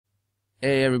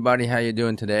Hey everybody, how you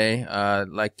doing today? I'd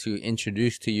like to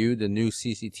introduce to you the new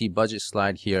CCT budget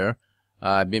slide here.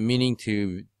 I've been meaning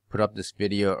to put up this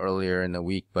video earlier in the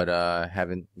week, but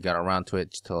haven't got around to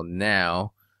it till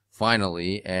now,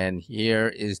 finally. And here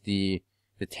is the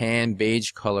tan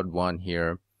beige colored one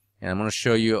here. And I'm going to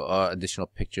show you additional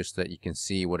pictures so that you can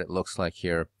see what it looks like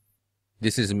here.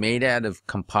 This is made out of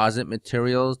composite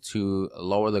materials to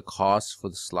lower the cost for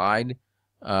the slide.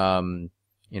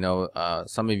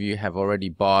 Some of you have already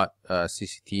bought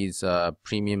CCT's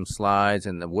premium slides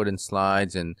and the wooden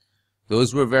slides, and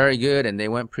those were very good and they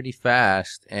went pretty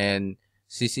fast. And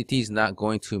CCT is not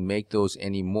going to make those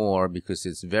anymore because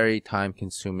it's very time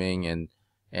consuming,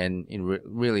 and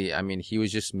really, I mean, he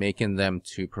was just making them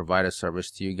to provide a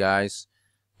service to you guys.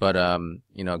 But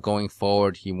going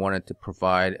forward, he wanted to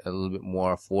provide a little bit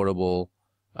more affordable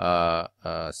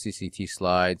CCT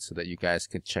slides so that you guys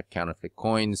could check counterfeit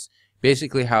coins.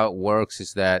 Basically, how it works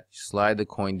is that you slide the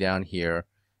coin down here,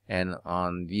 and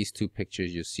on these two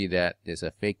pictures, you'll see that there's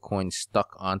a fake coin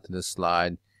stuck onto the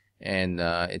slide, and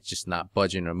it's just not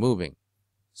budging or moving.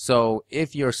 So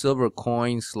if your silver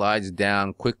coin slides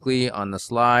down quickly on the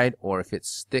slide, or if it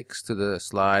sticks to the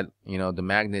slide, the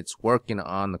magnet's working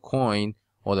on the coin,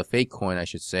 or the fake coin, I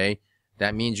should say,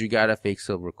 that means you got a fake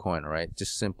silver coin, right?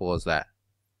 Just simple as that.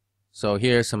 So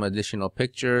here's some additional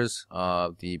pictures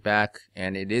of the back,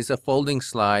 and it is a folding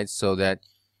slide so that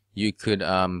you could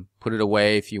put it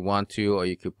away if you want to, or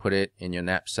you could put it in your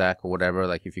knapsack or whatever.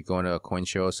 Like if you're going to a coin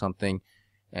show or something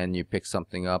and you pick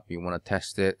something up, you want to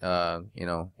test it, in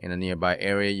a nearby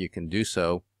area, you can do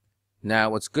so. Now,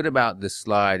 what's good about this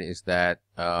slide is that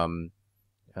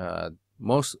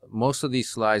most of these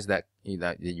slides that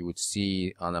you would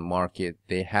see on the market,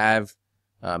 they have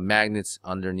magnets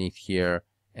underneath here,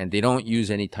 and they don't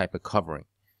use any type of covering.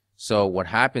 So what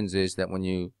happens is that when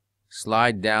you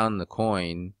slide down the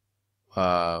coin,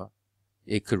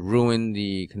 it could ruin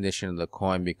the condition of the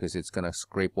coin because it's going to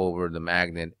scrape over the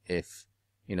magnet if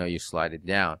you slide it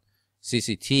down.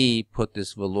 CCT put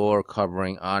this velour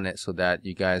covering on it so that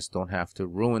you guys don't have to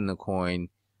ruin the coin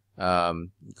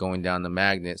going down the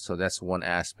magnet. So that's one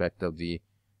aspect of the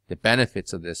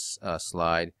benefits of this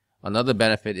slide. Another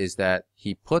benefit is that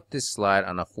he put this slide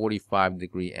on a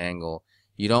 45-degree angle.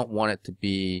 You don't want it to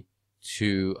be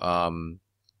too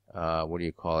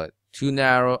too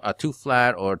narrow, too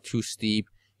flat, or too steep.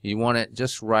 You want it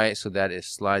just right so that it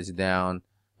slides down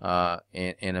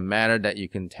in a manner that you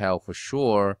can tell for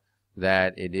sure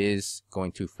that it is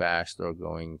going too fast or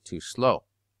going too slow.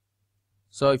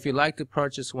 So if you'd like to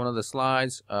purchase one of the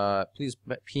slides, please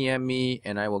PM me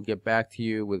and I will get back to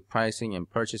you with pricing and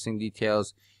purchasing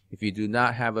details. If you do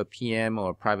not have a PM or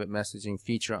a private messaging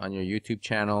feature on your YouTube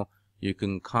channel, you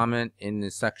can comment in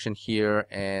the section here,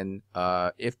 and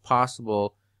if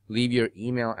possible, leave your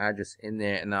email address in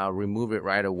there and I'll remove it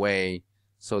right away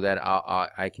so that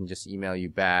I can just email you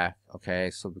back.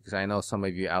 Okay, so because I know some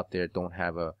of you out there don't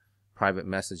have a private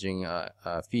messaging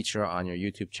feature on your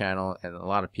YouTube channel, and a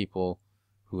lot of people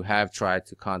who have tried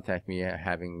to contact me are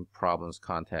having problems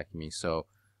contacting me. So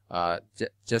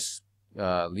just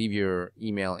leave your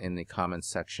email in the comments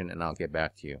section and I'll get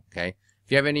back to you. Okay, if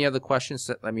you have any other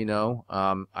questions, let me know.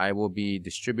 I will be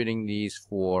distributing these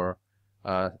for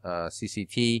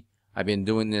CCT. I've been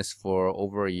doing this for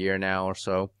over a year now or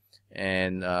so,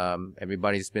 and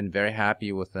everybody's been very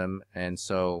happy with them, and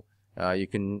so you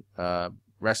can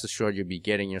rest assured you'll be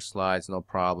getting your slides, no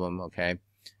problem. Okay,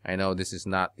 I know this is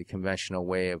not the conventional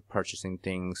way of purchasing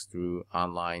things through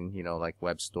online, like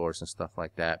web stores and stuff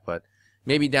like that, but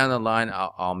maybe down the line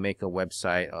I'll make a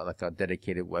website, like a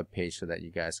dedicated web page, so that you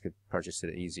guys could purchase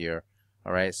it easier.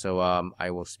 All right, so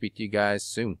I will speak to you guys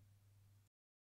soon.